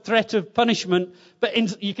out of threat of punishment,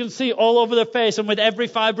 but you can see all over their face and with every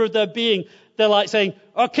fibre of their being, they're like saying,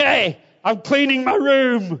 okay, I'm cleaning my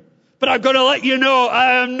room, but I'm going to let you know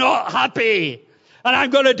I am not happy. And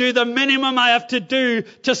I'm going to do the minimum I have to do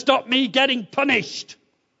to stop me getting punished.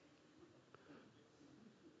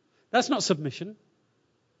 That's not submission.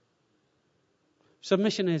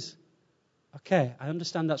 Submission is, okay, I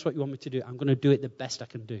understand that's what you want me to do. I'm going to do it the best I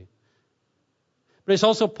can do. But it's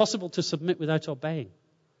also possible to submit without obeying.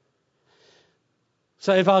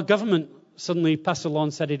 So if our government suddenly passed a law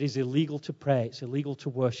and said it is illegal to pray, it's illegal to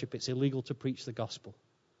worship, it's illegal to preach the gospel,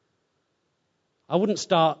 I wouldn't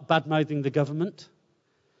start bad-mouthing the government.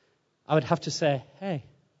 I would have to say, hey,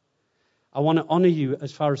 I want to honor you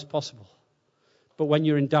as far as possible. But when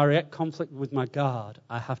you're in direct conflict with my God,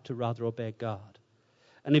 I have to rather obey God.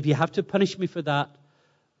 And if you have to punish me for that,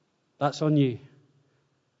 That's on you.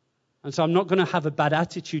 And so I'm not going to have a bad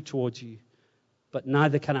attitude towards you, but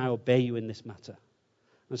neither can I obey you in this matter.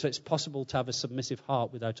 And so it's possible to have a submissive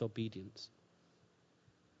heart without obedience.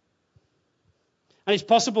 And it's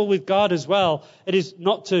possible with God as well. It is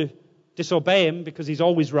not to disobey him because he's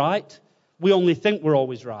always right. We only think we're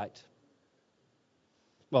always right.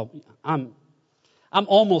 Well, I'm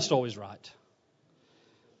almost always right.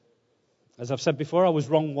 As I've said before, I was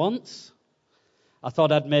wrong once. I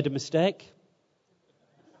thought I'd made a mistake.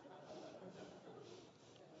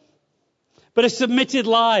 But a submitted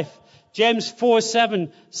life. James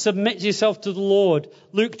 4:7, submit yourself to the Lord.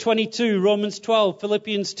 Luke 22, Romans 12,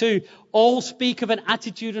 Philippians 2, all speak of an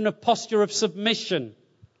attitude and a posture of submission.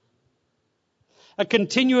 A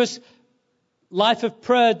continuous life of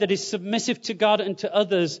prayer that is submissive to God and to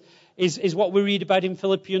others is what we read about in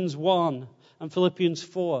Philippians 1 and Philippians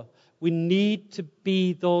 4. We need to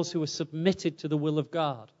be those who are submitted to the will of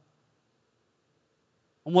God.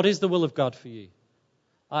 And what is the will of God for you?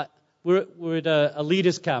 We're at a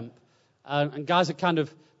leaders camp. And guys are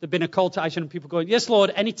there've been a call to action and people going, yes,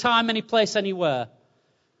 Lord, anytime, any place, anywhere.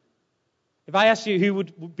 If I asked you who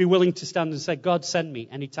would be willing to stand and say, God, send me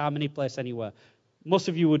anytime, any place, anywhere, most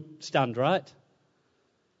of you would stand, right?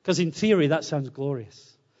 Because in theory, that sounds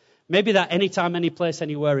glorious. Maybe that anytime, any place,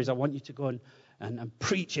 anywhere is I want you to go and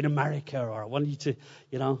preach in America, or I want you to,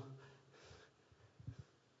 I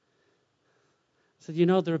said,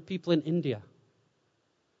 there are people in India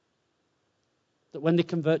that when they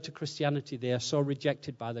convert to Christianity, they are so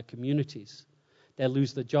rejected by their communities. They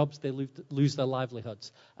lose their jobs, they lose their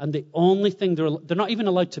livelihoods. And the only thing, they're not even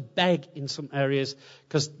allowed to beg in some areas,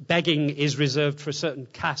 because begging is reserved for a certain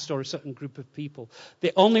caste or a certain group of people.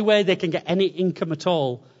 The only way they can get any income at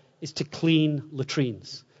all is to clean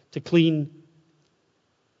latrines, to clean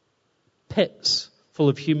pits full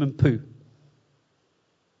of human poo.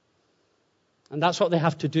 And that's what they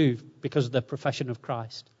have to do because of their profession of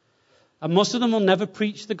Christ. And most of them will never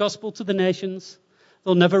preach the gospel to the nations.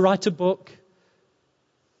 They'll never write a book.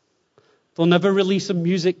 They'll never release a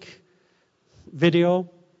music video.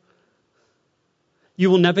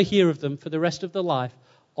 You will never hear of them for the rest of their life.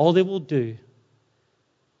 All they will do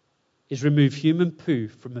is remove human poo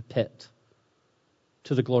from a pit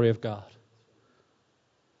to the glory of God.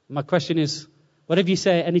 My question is, what if you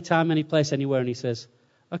say anytime, any place, anywhere, and he says,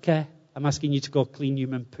 okay, I'm asking you to go clean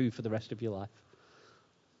human poo for the rest of your life.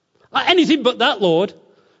 Anything but that, Lord.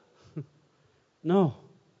 No.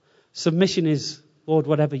 Submission is, Lord,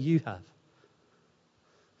 whatever you have.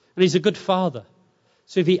 And he's a good father.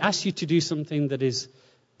 So if he asks you to do something that is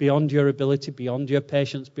beyond your ability, beyond your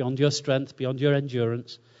patience, beyond your strength, beyond your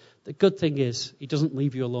endurance, the good thing is he doesn't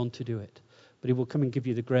leave you alone to do it. But he will come and give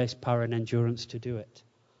you the grace, power, and endurance to do it.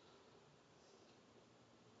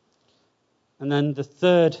 And then the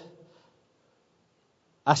third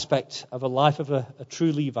aspect of a life of a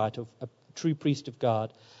true Levite, of a true priest of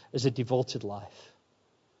God, is a devoted life.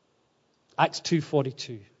 Acts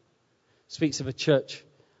 2:42 speaks of a church,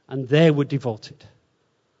 and they were devoted.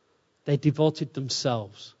 They devoted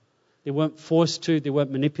themselves. They weren't forced to, they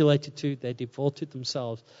weren't manipulated to, they devoted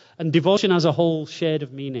themselves. And devotion has a whole shade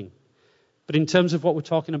of meaning. But in terms of what we're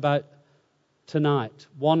talking about tonight,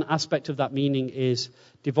 one aspect of that meaning is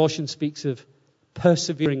devotion speaks of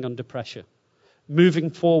persevering under pressure. Moving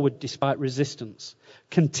forward despite resistance.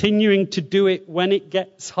 Continuing to do it when it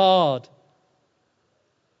gets hard.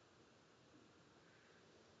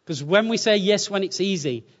 Because when we say yes when it's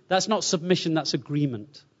easy, that's not submission, that's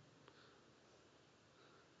agreement.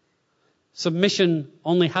 Submission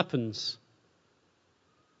only happens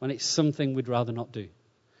when it's something we'd rather not do.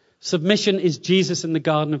 Submission is Jesus in the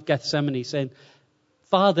Garden of Gethsemane saying,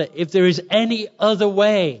 Father, if there is any other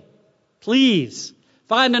way, please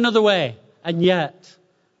find another way. And yet,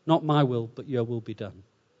 not my will, but your will be done.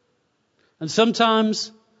 And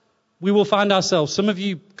sometimes we will find ourselves, some of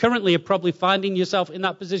you currently are probably finding yourself in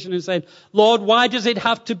that position and saying, Lord, why does it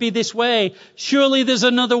have to be this way? Surely there's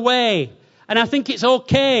another way. And I think it's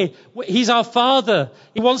okay. He's our Father.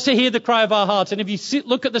 He wants to hear the cry of our hearts. And if you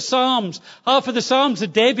look at the Psalms, half of the Psalms are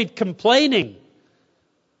David complaining.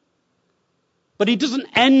 But he doesn't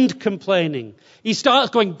end complaining. He starts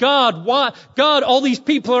going, God, why? God, all these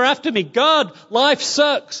people are after me. God, life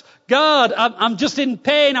sucks. God, I'm just in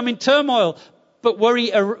pain. I'm in turmoil. But where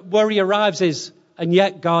he arrives is, and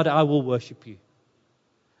yet, God, I will worship you.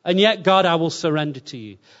 And yet, God, I will surrender to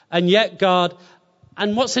you. And yet, God,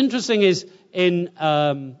 and what's interesting is in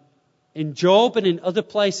Job and in other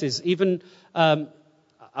places, even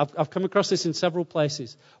I've come across this in several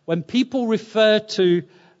places. When people refer to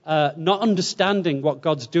not understanding what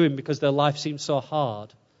God's doing because their life seems so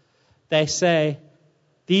hard, they say,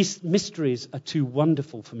 These mysteries are too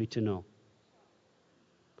wonderful for me to know.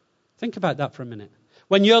 Think about that for a minute.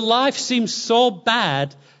 When your life seems so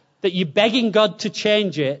bad that you're begging God to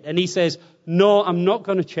change it, and he says, no, I'm not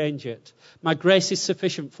going to change it. My grace is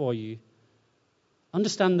sufficient for you.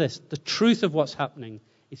 Understand this. The truth of what's happening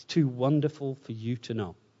is too wonderful for you to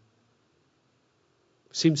know.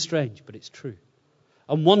 Seems strange, but it's true.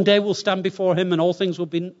 And one day we'll stand before him and all things will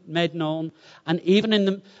be made known. And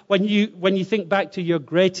even when you think back to your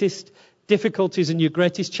greatest difficulties and your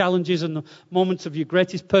greatest challenges and the moments of your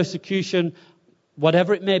greatest persecution,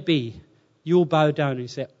 whatever it may be, you'll bow down and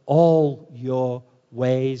say, all your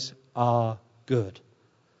ways are good.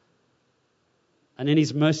 And in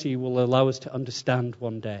his mercy, he will allow us to understand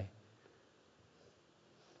one day.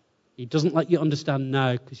 He doesn't let you understand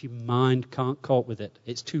now because your mind can't cope with it.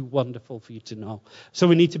 It's too wonderful for you to know. So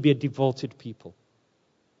we need to be a devoted people.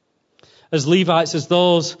 As Levites, as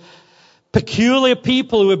those peculiar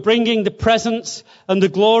people who are bringing the presence and the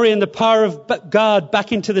glory and the power of God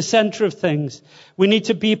back into the center of things. We need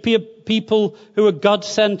to be people who are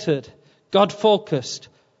God-centered, God-focused,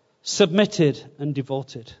 submitted and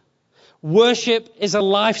devoted. Worship is a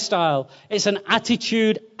lifestyle. It's an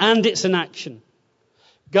attitude and it's an action.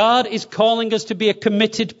 God is calling us to be a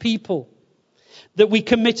committed people, that we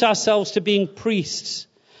commit ourselves to being priests,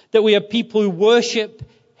 that we are people who worship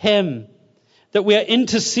him, that we are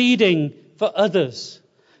interceding for others,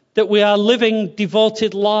 that we are living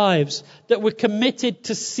devoted lives, that we're committed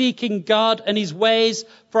to seeking God and his ways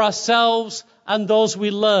for ourselves and those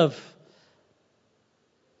we love,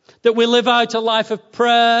 that we live out a life of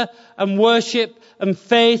prayer and worship and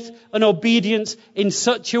faith and obedience in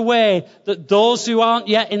such a way that those who aren't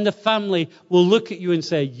yet in the family will look at you and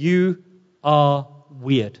say, you are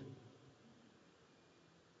weird.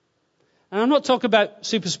 And I'm not talking about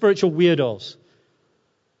super spiritual weirdos.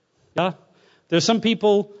 Yeah? There are some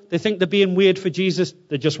people, they think they're being weird for Jesus,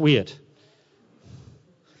 they're just weird.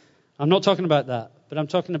 I'm not talking about that, but I'm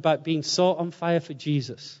talking about being so on fire for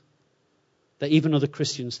Jesus that even other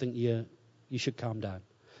Christians think you should calm down.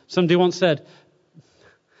 Somebody once said,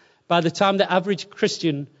 by the time the average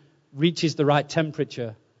Christian reaches the right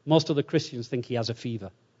temperature, most other Christians think he has a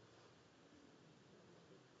fever.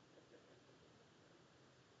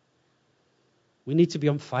 We need to be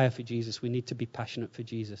on fire for Jesus. We need to be passionate for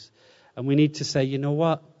Jesus. And we need to say, you know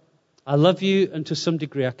what? I love you, and to some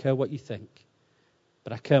degree I care what you think.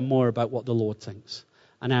 But I care more about what the Lord thinks.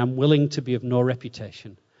 And I am willing to be of no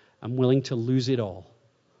reputation. I'm willing to lose it all.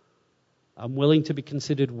 I'm willing to be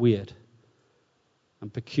considered weird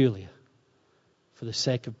and peculiar for the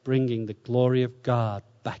sake of bringing the glory of God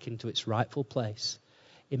back into its rightful place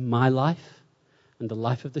in my life and the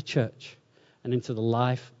life of the church and into the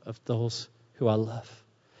life of those who I love.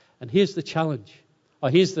 And here's the challenge,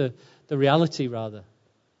 or here's the reality rather.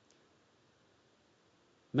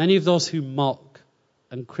 Many of those who mock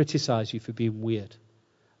and criticize you for being weird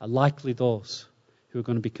are likely those who are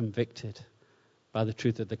going to be convicted by the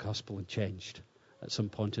truth of the gospel and changed at some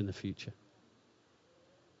point in the future.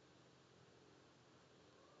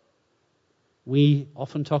 We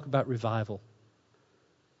often talk about revival.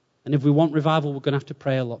 And if we want revival, we're going to have to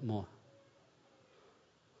pray a lot more.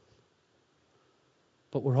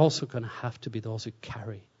 But we're also going to have to be those who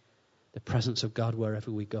carry the presence of God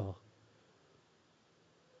wherever we go.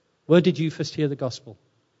 Where did you first hear the gospel?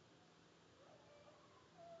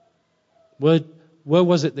 Where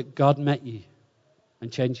was it that God met you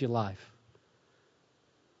and changed your life?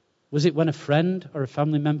 Was it when a friend or a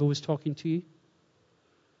family member was talking to you?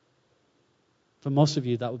 For most of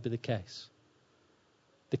you, that would be the case.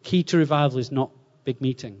 The key to revival is not big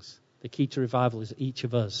meetings. The key to revival is each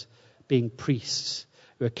of us being priests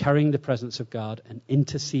who are carrying the presence of God and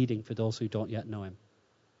interceding for those who don't yet know him.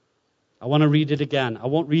 I want to read it again. I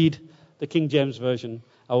won't read the King James Version.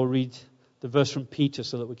 I will read the verse from Peter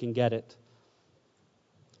so that we can get it.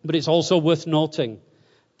 But it's also worth noting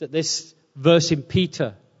that this verse in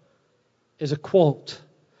Peter is a quote.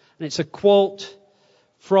 And it's a quote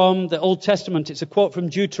from the Old Testament. It's a quote from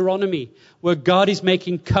Deuteronomy, where God is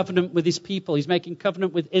making covenant with his people. He's making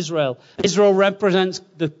covenant with Israel. Israel represents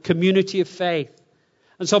the community of faith.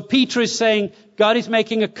 And so Peter is saying, God is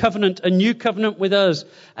making a covenant, a new covenant with us.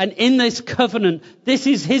 And in this covenant, this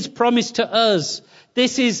is his promise to us.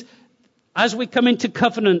 This is, as we come into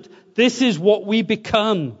covenant, this is what we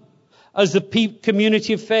become as the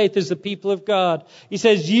community of faith, as the people of God. He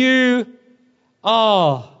says, you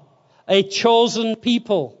are a chosen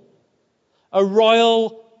people, a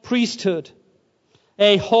royal priesthood,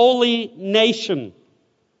 a holy nation,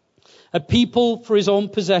 a people for his own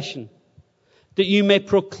possession, that you may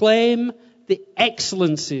proclaim the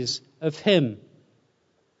excellencies of him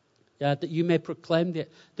Yeah, that you may proclaim,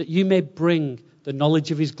 that you may bring the knowledge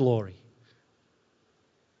of his glory.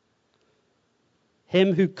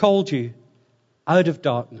 Him who called you out of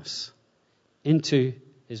darkness into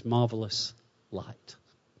his marvelous light.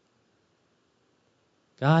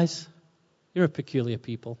 Guys, you're a peculiar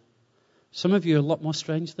people. Some of you are a lot more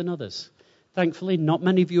strange than others. Thankfully, not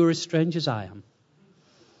many of you are as strange as I am.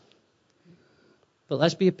 But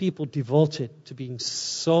let's be a people devoted to being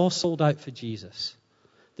so sold out for Jesus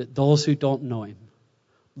that those who don't know him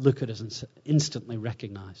look at us and instantly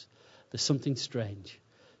recognize there's something strange,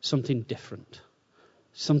 something different,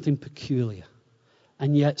 something peculiar,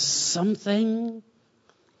 and yet something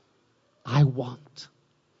I want.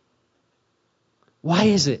 Why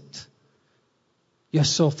is it you're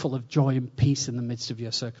so full of joy and peace in the midst of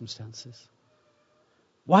your circumstances?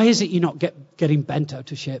 Why is it you're not getting bent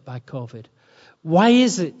out of shape by COVID? Why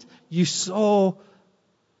is it you so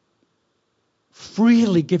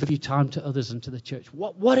freely give your time to others and to the church?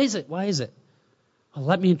 What is it? Why is it? Well,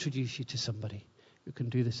 let me introduce you to somebody who can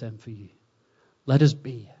do the same for you. Let us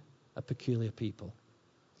be a peculiar people.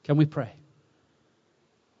 Can we pray?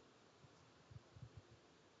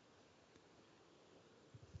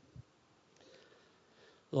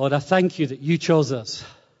 Lord, I thank you that you chose us.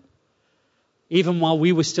 Even while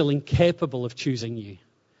we were still incapable of choosing you,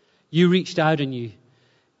 you reached out and you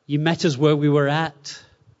met us where we were at,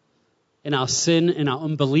 in our sin, in our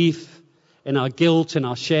unbelief, in our guilt, in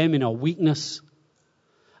our shame, in our weakness.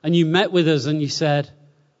 And you met with us and you said,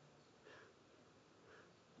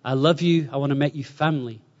 I love you, I want to make you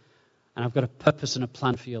family, and I've got a purpose and a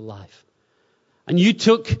plan for your life. And you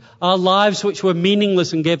took our lives which were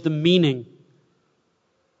meaningless and gave them meaning.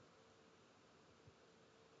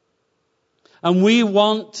 And we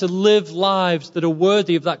want to live lives that are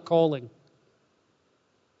worthy of that calling.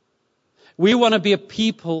 We want to be a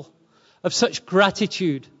people of such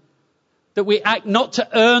gratitude that we act not to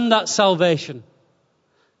earn that salvation,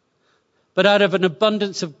 but out of an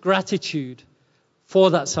abundance of gratitude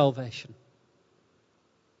for that salvation.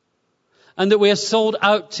 And that we are sold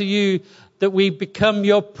out to you, that we become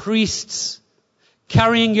your priests,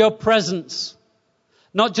 carrying your presence,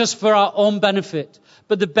 not just for our own benefit,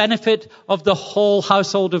 but the benefit of the whole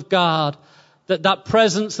household of God, that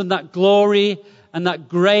presence and that glory and that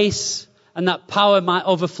grace and that power might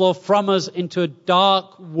overflow from us into a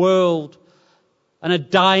dark world and a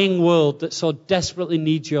dying world that so desperately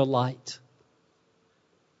needs your light.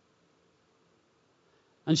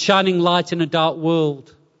 And shining light in a dark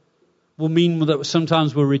world will mean that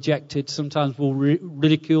sometimes we're rejected, sometimes we're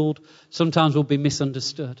ridiculed, sometimes we'll be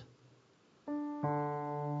misunderstood.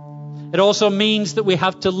 It also means that we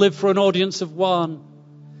have to live for an audience of one.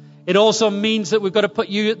 It also means that we've got to put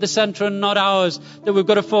you at the center and not ours, that we've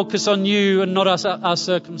got to focus on you and not our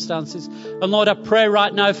circumstances. And Lord, I pray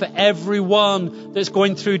right now for everyone that's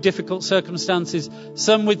going through difficult circumstances,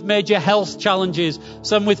 some with major health challenges,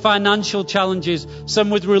 some with financial challenges,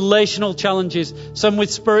 some with relational challenges, some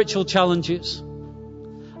with spiritual challenges.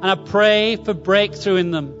 And I pray for breakthrough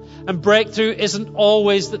in them. And breakthrough isn't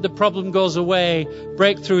always that the problem goes away.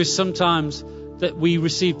 Breakthrough is sometimes that we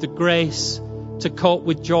receive the grace to cope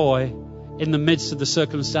with joy in the midst of the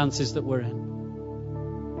circumstances that we're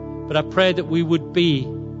in. But I pray that we would be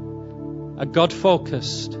a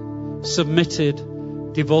God-focused,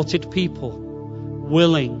 submitted, devoted people,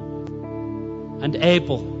 willing and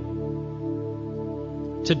able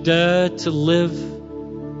to dare to live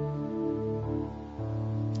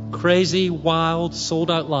crazy, wild,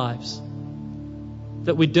 sold-out lives.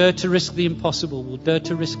 That we dare to risk the impossible. We'll dare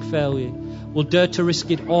to risk failure. We'll dare to risk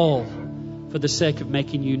it all for the sake of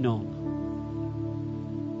making you known.